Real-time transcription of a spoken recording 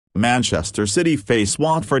Manchester City face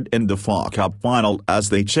Watford in the FA Cup final as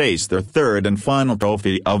they chase their third and final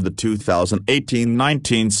trophy of the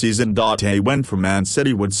 2018-19 season.A win for Man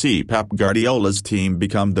City would see Pep Guardiola's team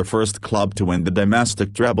become the first club to win the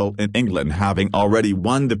domestic treble in England, having already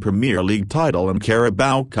won the Premier League title and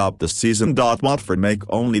Carabao Cup this season. Watford make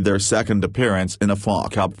only their second appearance in a FA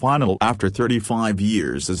Cup final after 35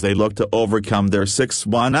 years as they look to overcome their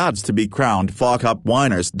 6-1 odds to be crowned FA Cup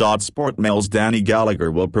winners. Sportmail's Danny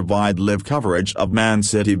Gallagher will provide live coverage of Man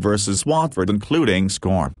City vs Watford, including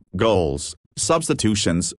score, goals,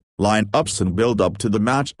 substitutions, line-ups and build-up to the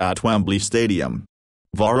match at Wembley Stadium.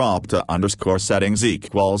 VAR_settings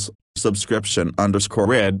equals,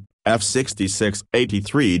 subscription_id,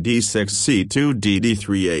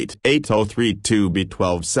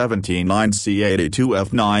 F6683D6C2DD388032B1217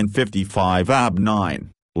 9C82F955AB9,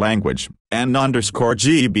 language,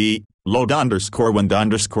 N_GB,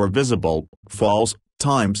 load_wind_visible, false,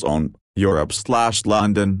 time zone,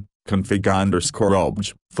 Europe/London,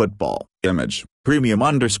 config_obj, football, image,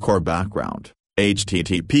 premium_background,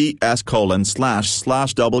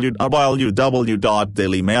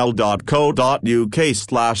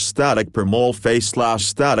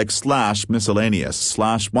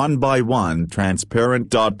 by 1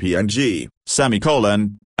 transparent.png,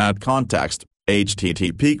 at context,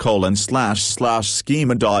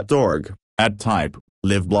 http://schema.org, at type,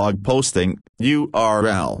 live blog posting,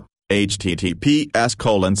 URL,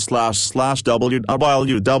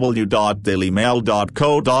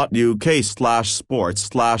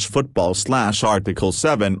 https://www.dailymail.co.uk/sports/football/article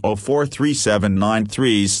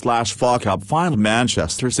 7043793/FA Cup final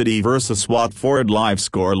Manchester City vs Watford live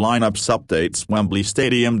score lineups updates Wembley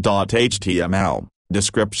Stadium. HTML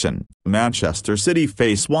description: Manchester City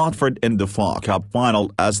face Watford in the FA Cup final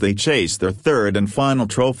as they chase their third and final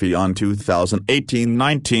trophy on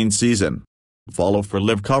 2018-19 season. Follow for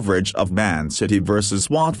live coverage of Man City vs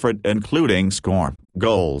Watford, including score,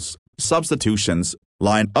 goals, substitutions,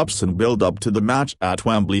 line-ups and build-up to the match at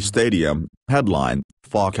Wembley Stadium. Headline: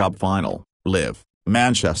 FA Cup final, live,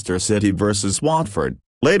 Manchester City vs Watford,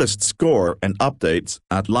 latest score and updates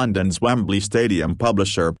at London's Wembley Stadium.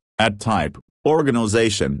 Publisher, at type,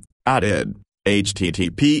 organization, at id,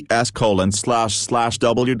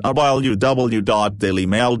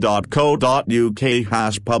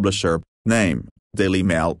 https://www.dailymail.co.uk #publisher, name, Daily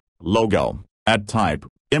Mail, logo, at type,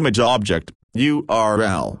 image object,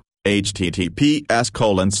 URL,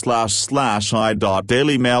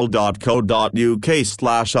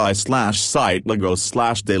 https://i.dailymail.co.uk/i/site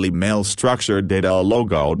logo/Daily Mail structure data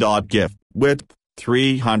logo.gif, width,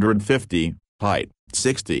 350, height,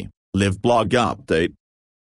 60, live blog update,